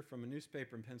reporter from a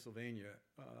newspaper in Pennsylvania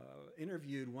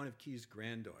interviewed one of Key's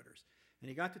granddaughters, and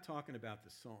he got to talking about the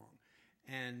song.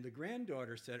 And the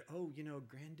granddaughter said, "Oh,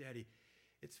 Granddaddy,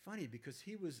 it's funny because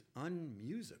he was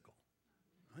unmusical,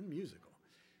 and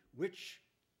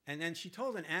then she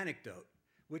told an anecdote,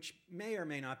 which may or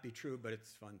may not be true, but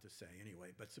it's fun to say anyway.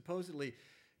 But supposedly,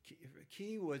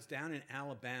 Key was down in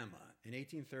Alabama in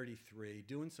 1833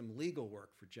 doing some legal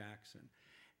work for Jackson.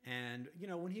 And,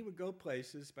 when he would go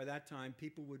places, by that time,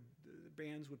 the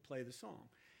bands would play the song.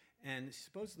 And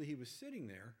supposedly he was sitting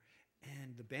there,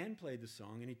 and the band played the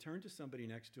song, and he turned to somebody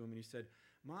next to him, and he said,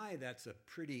 "My, that's a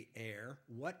pretty air.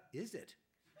 What is it?"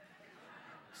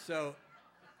 So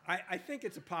I think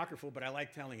it's apocryphal, but I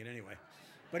like telling it anyway.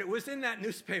 But it was in that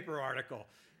newspaper article.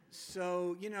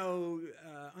 So,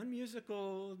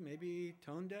 unmusical, maybe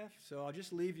tone deaf. So I'll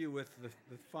just leave you with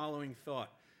the following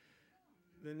thought.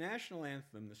 The national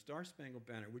anthem, the Star-Spangled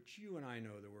Banner, which you and I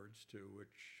know the words to,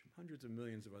 which hundreds of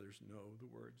millions of others know the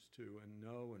words to and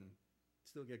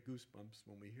still get goosebumps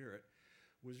when we hear it,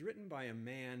 was written by a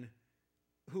man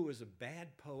who was a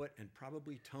bad poet and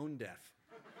probably tone deaf.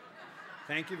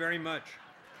 Thank you very much.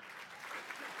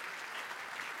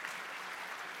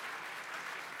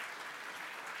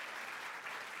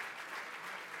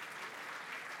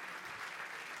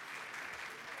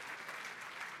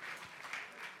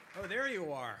 Oh, there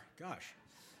you are. Gosh.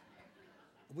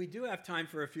 We do have time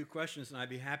for a few questions, and I'd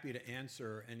be happy to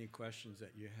answer any questions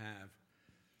that you have.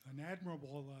 An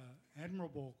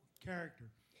admirable character.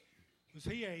 Was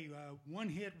he a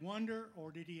one-hit wonder,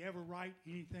 or did he ever write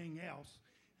anything else?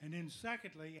 And then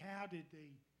secondly,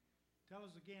 tell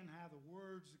us again how the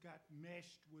words got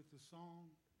meshed with the song?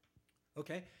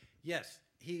 Okay. Yes,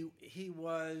 he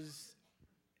was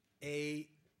a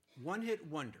one-hit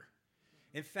wonder.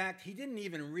 In fact, he didn't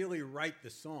even really write the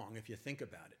song, if you think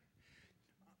about it.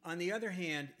 On the other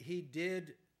hand, he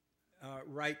did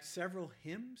write several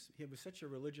hymns. He was such a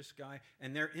religious guy,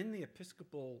 and they're in the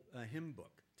Episcopal hymn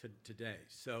book today.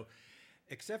 So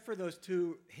except for those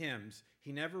two hymns,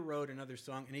 he never wrote another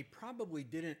song, and he probably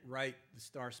didn't write the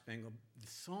Star Spangled, the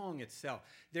song itself.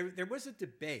 There was a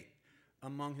debate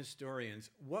among historians.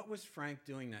 What was Frank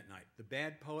doing that night? The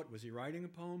bad poet, was he writing a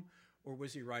poem, or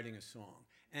was he writing a song?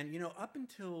 And, up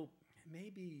until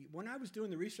maybe when I was doing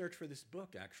the research for this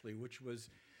book, actually, which was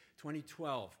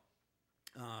 2012,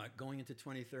 going into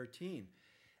 2013,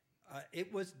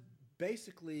 it was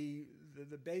basically,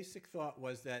 the basic thought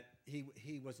was that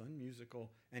he was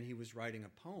unmusical and he was writing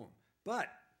a poem. But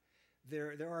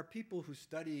there are people who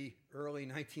study early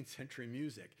 19th century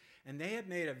music, and they have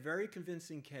made a very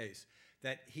convincing case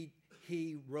that he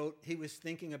was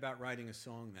thinking about writing a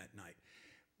song that night.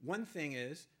 One thing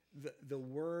is, the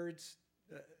words,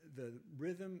 the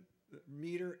rhythm,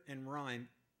 meter, and rhyme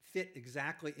fit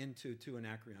exactly into To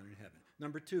Anacreon in Heaven.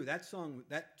 Number two, that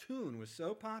tune was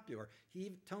so popular,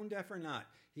 he, tone deaf or not,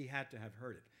 he had to have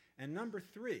heard it. And number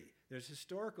three, there's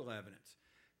historical evidence.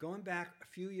 Going back a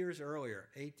few years earlier,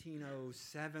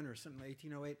 1807 or something,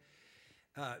 1808,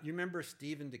 you remember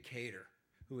Stephen Decatur,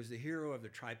 who was the hero of the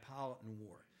Tripolitan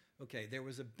War. Okay, there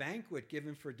was a banquet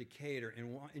given for Decatur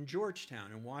in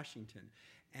Georgetown in Washington,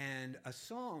 and a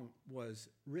song was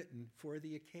written for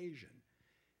the occasion.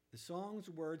 The song's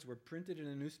words were printed in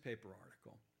a newspaper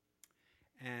article,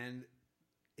 and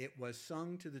it was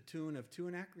sung to the tune of To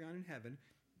Anacreon in Heaven,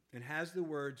 and has the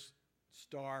words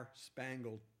Star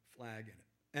Spangled Flag in it,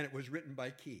 and it was written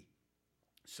by Key.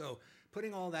 So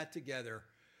putting all that together,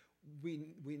 the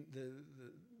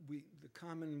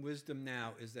common wisdom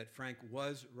now is that Frank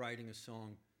was writing a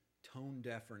song, tone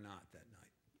deaf or not, that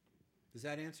night. Does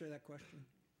that answer that question?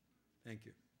 Thank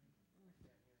you.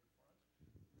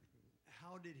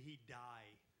 How did he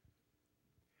die?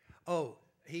 Oh,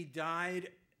 he died.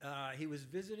 He was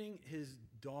visiting his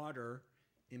daughter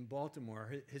in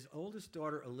Baltimore. His oldest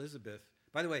daughter, Elizabeth.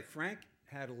 By the way, Frank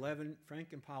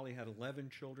and Polly had 11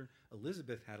 children.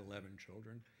 Elizabeth had 11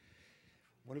 children.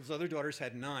 One of his other daughters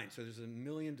had 9, so there's 1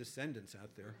 million descendants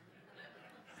out there.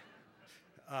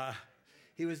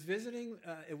 He was visiting,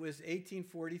 it was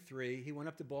 1843. He went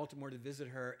up to Baltimore to visit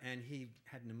her, and he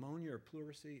had pneumonia or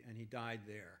pleurisy, and he died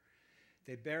there.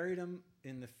 They buried him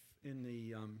in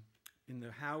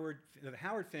the Howard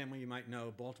family, you might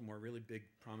know, Baltimore, really big,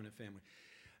 prominent family.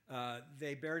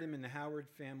 They buried him in the Howard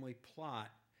family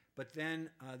plot, but then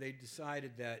they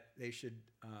decided that they should,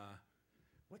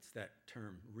 what's that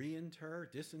term? Reinter,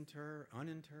 disinter,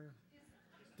 uninter?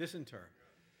 Disinter.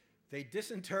 They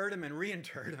disinterred him and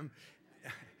reinterred him.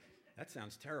 That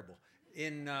sounds terrible.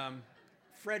 In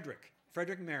Frederick,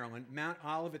 Maryland, Mount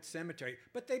Olivet Cemetery.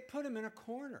 But they put him in a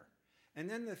corner. And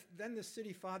then the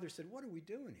city father said, "What are we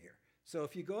doing here?" So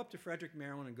if you go up to Frederick,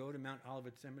 Maryland, and go to Mount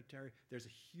Olivet Cemetery, there's a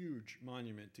huge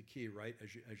monument to Key right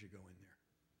as you go in there,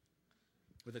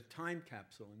 with a time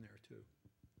capsule in there too.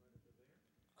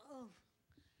 Oh,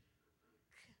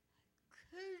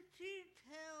 could you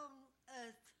tell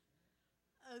us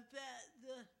about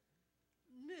the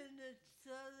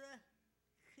Minnesota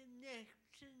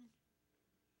connection?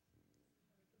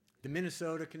 The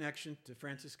Minnesota connection to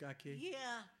Francis Scott Key?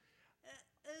 Yeah.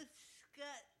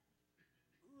 Scott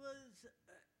was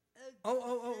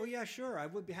Oh, yeah, sure. I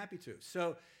would be happy to.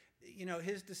 So,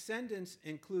 his descendants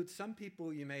include some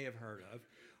people you may have heard of.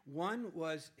 One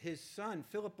was his son,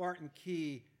 Philip Barton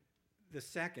Key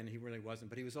II. He really wasn't,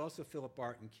 but he was also Philip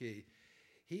Barton Key.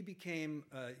 He became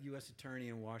a U.S. attorney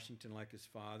in Washington like his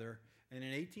father. And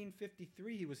in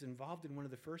 1853, he was involved in one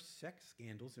of the first sex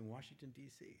scandals in Washington,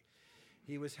 D.C.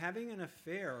 He was having an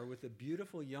affair with a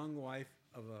beautiful young wife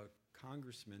of a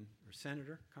congressman or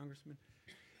congressman,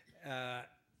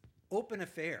 open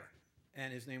affair.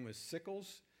 And his name was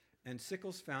Sickles. And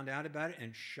Sickles found out about it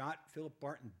and shot Philip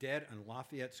Barton dead on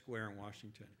Lafayette Square in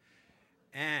Washington.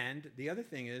 And the other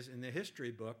thing is, in the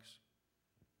history books,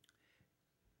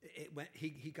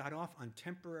 he got off on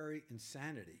temporary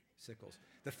insanity, Sickles.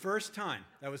 The first time.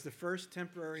 That was the first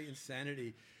temporary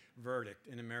insanity verdict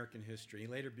in American history. He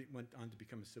later went on to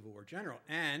become a Civil War general.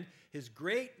 And his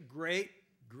great, great,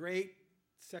 great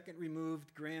second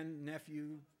removed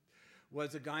grandnephew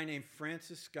was a guy named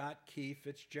Francis Scott Key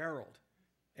Fitzgerald.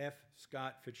 F.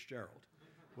 Scott Fitzgerald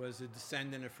was a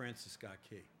descendant of Francis Scott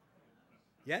Key.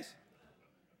 Yes?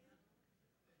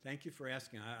 Thank you for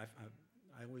asking.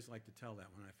 I always like to tell that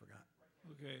when I forgot.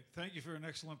 Okay, thank you for an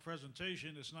excellent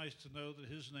presentation. It's nice to know that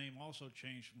his name also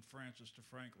changed from Francis to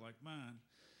Frank like mine.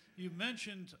 You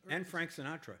mentioned... And Frank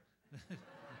Sinatra.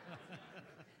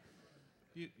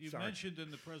 You mentioned in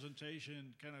the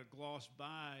presentation, kind of glossed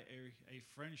by, a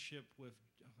friendship with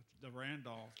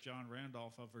John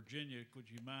Randolph of Virginia. Could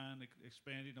you mind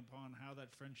expanding upon how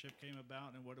that friendship came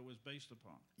about and what it was based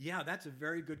upon? Yeah, that's a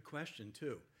very good question,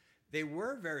 too. They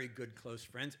were very good close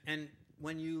friends, and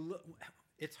when you look,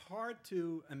 it's hard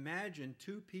to imagine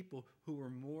two people who were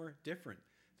more different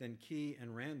than Key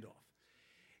and Randolph.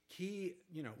 Key,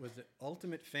 was the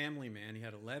ultimate family man. He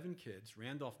had 11 kids.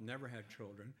 Randolph never had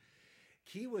children.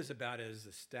 Key was about as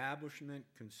establishment,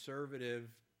 conservative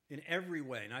in every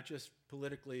way, not just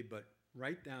politically, but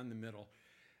right down the middle.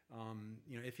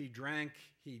 If he drank,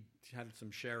 he had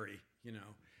some sherry,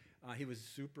 He was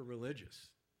super religious.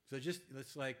 So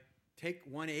it's like, take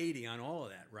 180 on all of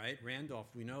that, right? Randolph,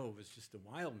 we know, was just a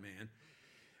wild man.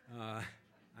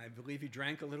 I believe he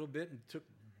drank a little bit and took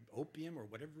opium or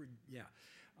whatever, yeah.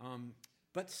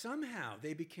 But somehow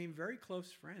they became very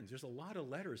close friends. There's a lot of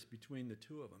letters between the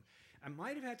two of them. It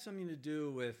might have had something to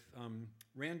do with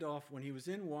Randolph. When he was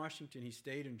in Washington, he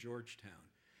stayed in Georgetown.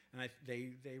 And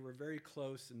they were very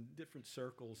close in different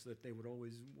circles that they would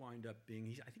always wind up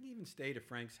being. I think he even stayed at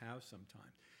Frank's house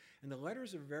sometime. And the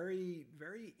letters are very,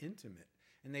 very intimate.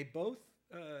 And they both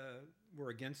were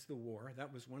against the war.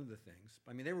 That was one of the things.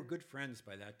 I mean, they were good friends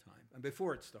by that time,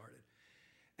 before it started.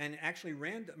 And actually,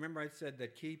 remember I said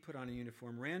that Key put on a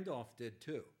uniform. Randolph did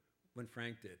too, when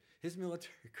Frank did. His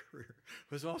military career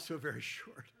was also very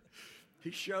short.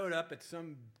 He showed up at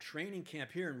some training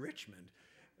camp here in Richmond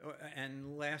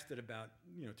and lasted about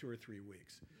 2 or 3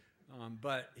 weeks.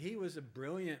 But he was a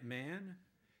brilliant man.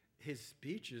 His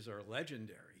speeches are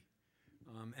legendary.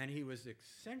 And he was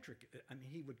eccentric. I mean,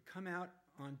 he would come out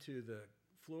onto the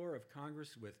floor of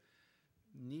Congress with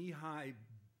knee-high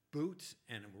boots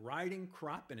and a riding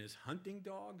crop and his hunting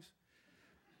dogs.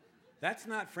 That's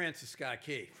not Francis Scott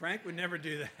Key. Frank would never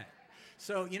do that.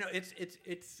 So,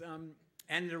 it's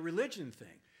and the religion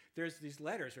thing. There's these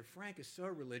letters where Frank is so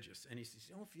religious, and he says,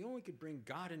 if you only could bring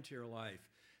God into your life,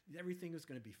 everything is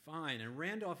going to be fine. And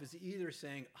Randolph is either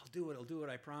saying, I'll do it,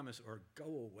 I promise, or go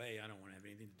away, I don't want to have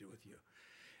anything to do with you.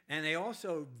 And they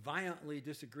also violently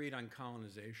disagreed on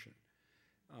colonization.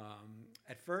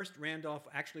 At first, Randolph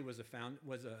actually was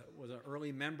an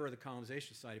early member of the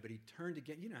Colonization Society, but he turned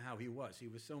against, how he was. He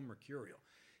was so mercurial.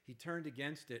 He turned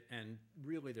against it, and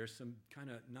really there's some kind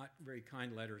of not very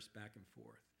kind letters back and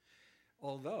forth.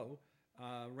 Although,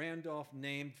 Randolph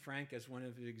named Frank as one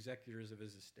of the executors of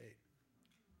his estate.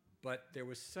 But there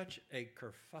was such a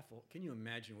kerfuffle. Can you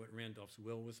imagine what Randolph's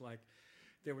will was like?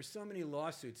 There were so many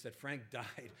lawsuits that Frank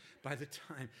died by the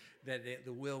time that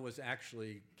the will was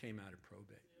actually came out of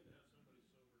probate.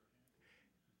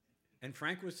 And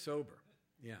Frank was sober,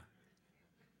 yeah.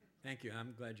 Thank you.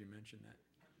 I'm glad you mentioned that.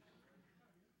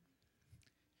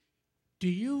 Do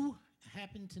you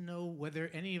happen to know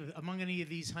whether among any of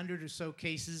these 100 or so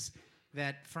cases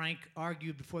that Frank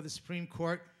argued before the Supreme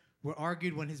Court were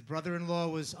argued when his brother-in-law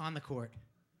was on the court?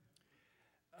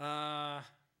 I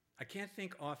can't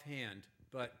think offhand,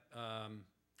 but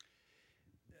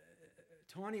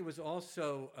Tawney was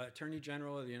also Attorney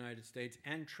General of the United States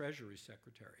and Treasury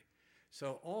Secretary.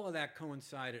 So all of that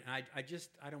coincided. And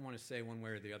I don't want to say one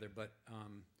way or the other, but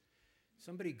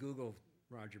somebody Google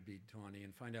Roger B. Tawney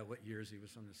and find out what years he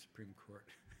was on the Supreme Court.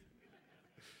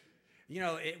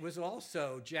 It was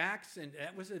also Jackson.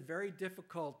 That was a very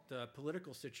difficult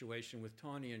political situation with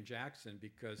Tawney and Jackson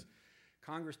because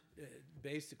Congress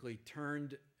basically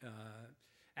turned.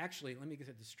 Actually, let me get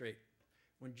this straight.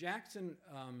 When Jackson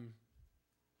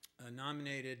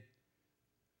nominated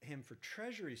him for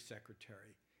Treasury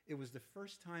Secretary, it was the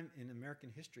first time in American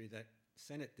history that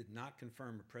Senate did not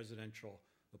confirm a presidential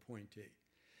appointee.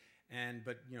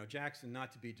 But Jackson,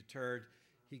 not to be deterred,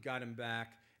 he got him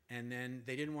back. And then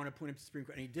they didn't want to appoint him to the Supreme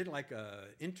Court. And he did like a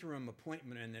interim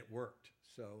appointment, and it worked.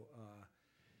 So,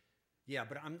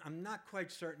 but I'm not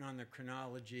quite certain on the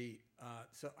chronology.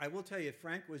 So I will tell you,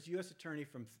 Frank was U.S. Attorney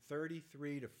from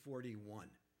 33 to 41.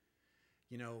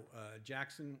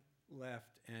 Jackson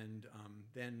left, and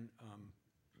then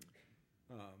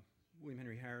William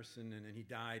Henry Harrison, and then he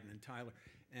died, and then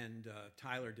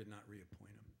Tyler did not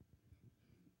reappoint him.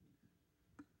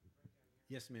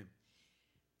 Yes, ma'am.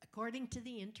 According to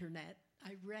the internet,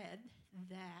 I read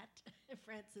that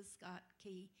Francis Scott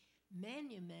Key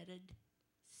manumitted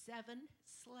 7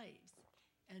 slaves,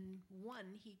 and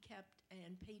one he kept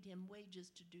and paid him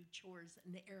wages to do chores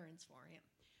and errands for him.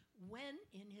 When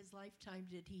in his lifetime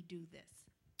did he do this?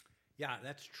 Yeah,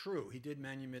 that's true. He did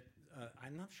manumit,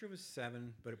 I'm not sure it was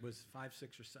 7, but it was 5,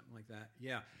 6, or something like that.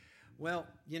 Yeah. Well,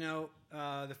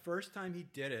 the first time he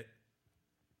did it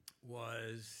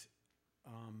was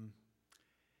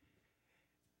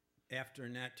after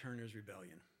Nat Turner's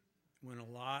rebellion, when a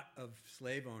lot of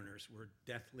slave owners were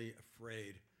deathly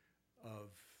afraid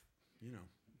of,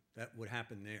 that would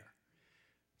happen there.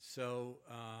 So,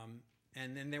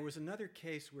 and then there was another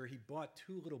case where he bought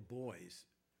 2 little boys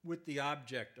with the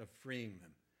object of freeing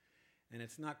them. And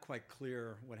it's not quite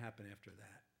clear what happened after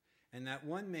that. And that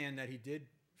one man that he did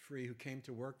free who came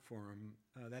to work for him,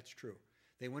 that's true.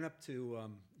 They went up to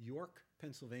York,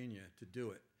 Pennsylvania to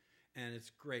do it. And it's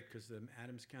great because the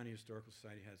Adams County Historical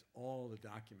Society has all the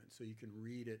documents, so you can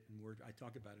read it. And I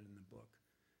talk about it in the book.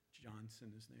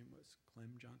 Johnson, his name was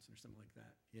Clem Johnson or something like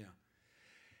that. Yeah.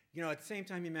 At the same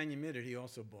time he manumitted, he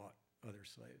also bought other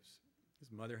slaves.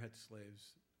 His mother had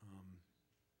slaves.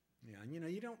 And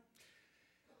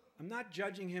I'm not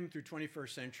judging him through 21st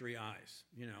century eyes.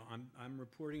 I'm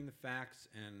reporting the facts,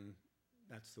 and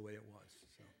that's the way it was.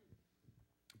 So.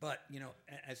 But,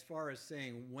 as far as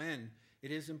saying when,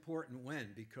 it is important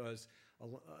when, because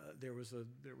there was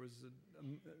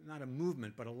not a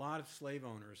movement, but a lot of slave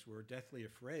owners were deathly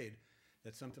afraid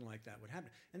that something like that would happen.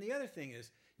 And the other thing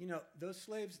is, those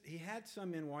slaves, he had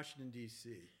some in Washington,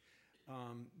 D.C.,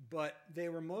 but they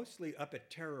were mostly up at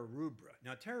Terra Rubra.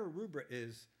 Now, Terra Rubra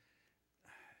is,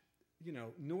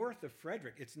 north of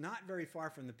Frederick. It's not very far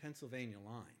from the Pennsylvania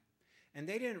line. And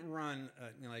they didn't run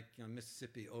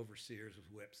Mississippi overseers with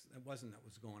whips. That wasn't what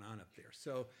was going on up there.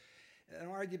 So an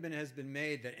argument has been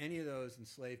made that any of those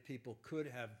enslaved people could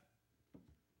have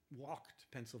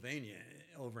walked Pennsylvania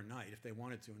overnight if they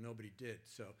wanted to, and nobody did.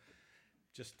 So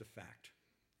just a fact.